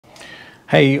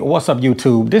Hey, what's up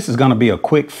YouTube? This is gonna be a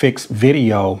quick fix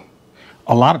video.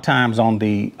 A lot of times on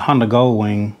the Honda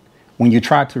Goldwing, when you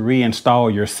try to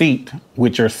reinstall your seat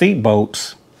with your seat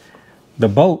bolts, the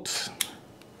bolts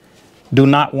do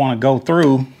not want to go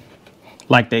through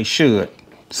like they should.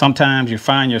 Sometimes you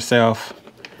find yourself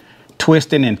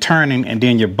twisting and turning and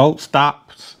then your bolt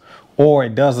stops or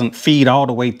it doesn't feed all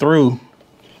the way through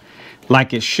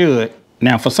like it should.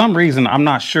 Now, for some reason, I'm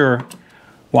not sure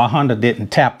why Honda didn't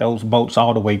tap those bolts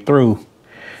all the way through.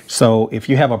 So if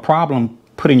you have a problem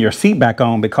putting your seat back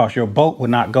on because your bolt would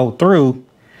not go through,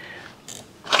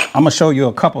 I'm gonna show you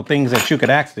a couple things that you could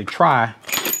actually try.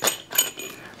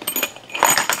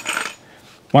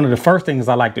 One of the first things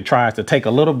I like to try is to take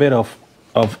a little bit of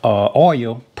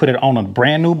oil, put it on a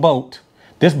brand new bolt.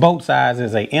 This bolt size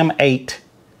is a M8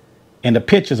 and the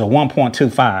pitch is a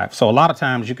 1.25. So a lot of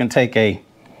times you can take a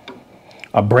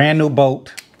brand new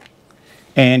bolt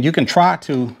and you can try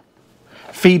to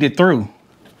feed it through.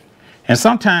 And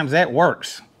sometimes that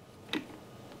works.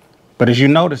 But as you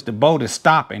notice, the bolt is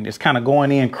stopping. It's kind of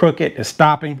going in crooked, it's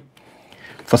stopping.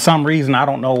 For some reason, I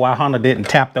don't know why Honda didn't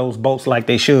tap those bolts like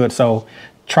they should. So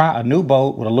try a new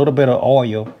bolt with a little bit of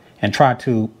oil and try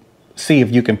to see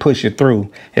if you can push it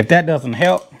through. If that doesn't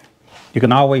help, you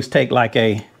can always take like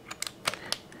a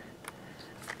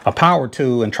power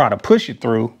tool and try to push it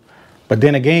through. But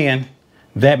then again,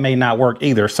 that may not work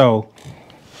either. So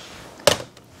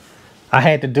I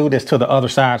had to do this to the other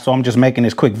side. So I'm just making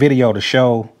this quick video to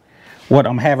show what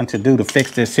I'm having to do to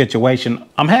fix this situation.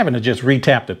 I'm having to just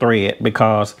retap the thread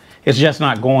because it's just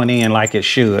not going in like it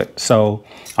should. So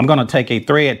I'm going to take a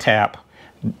thread tap.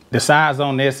 The size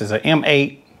on this is an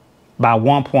M8 by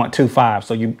 1.25.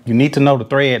 So you need to know the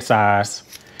thread size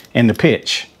and the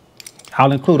pitch.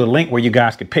 I'll include a link where you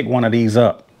guys could pick one of these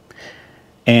up.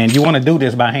 And you want to do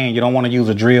this by hand. You don't want to use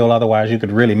a drill. Otherwise, you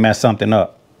could really mess something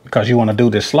up because you want to do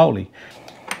this slowly.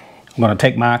 I'm going to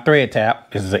take my thread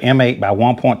tap. This is an M8 by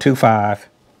 1.25,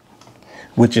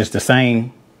 which is the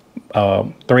same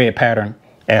thread pattern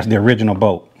as the original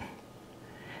bolt.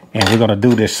 And we're going to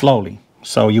do this slowly.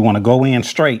 So you want to go in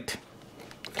straight.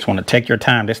 Just want to take your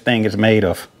time. This thing is made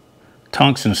of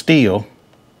tungsten steel.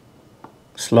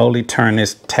 Slowly turn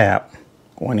this tap,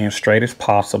 going in straight as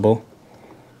possible.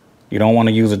 You don't want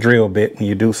to use a drill bit when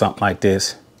you do something like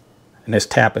this. And this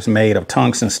tap is made of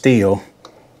tungsten steel,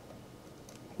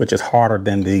 which is harder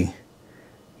than the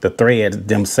threads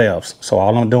themselves. So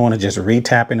all I'm doing is just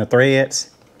re-tapping the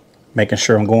threads, making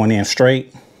sure I'm going in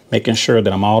straight, making sure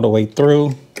that I'm all the way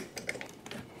through.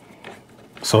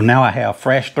 So now I have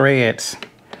fresh threads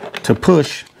to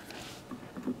push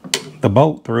the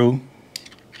bolt through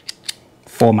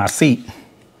for my seat.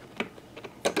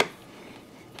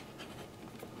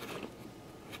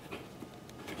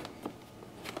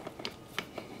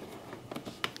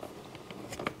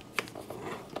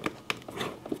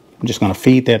 I'm just going to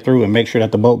feed that through and make sure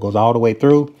that the bolt goes all the way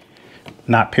through,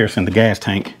 not piercing the gas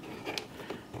tank.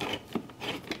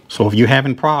 So if you're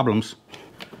having problems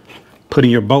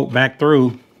putting your bolt back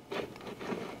through,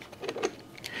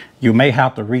 you may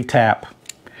have to retap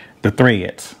the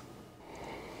threads.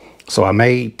 So I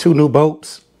made 2 new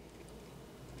bolts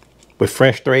with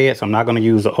fresh threads. I'm not going to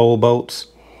use the old bolts.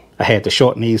 I had to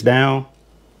shorten these down.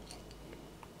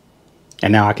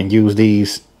 And now I can use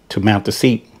these to mount the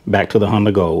seat back to the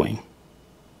Honda Goldwing.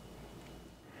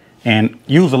 And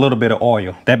use a little bit of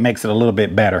oil. That makes it a little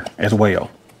bit better as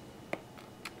well.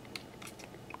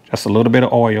 Just a little bit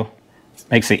of oil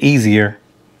makes it easier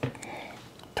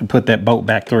to put that bolt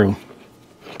back through.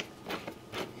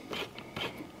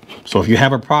 So if you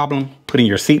have a problem putting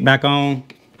your seat back on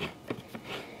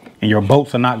and your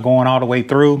bolts are not going all the way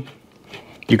through,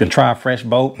 you can try a fresh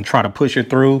bolt and try to push it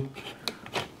through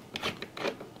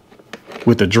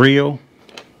with a drill.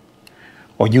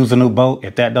 Or use a new bolt.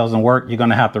 If that doesn't work, you're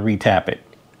going to have to retap it.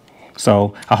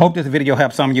 So I hope this video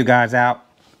helps some of you guys out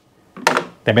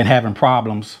that've been having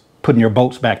problems putting your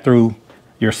bolts back through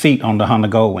your seat on the Honda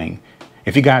Goldwing.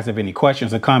 If you guys have any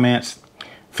questions or comments,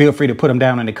 feel free to put them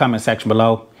down in the comment section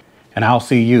below. And I'll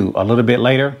see you a little bit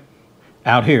later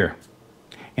out here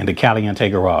in the Caliente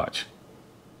garage.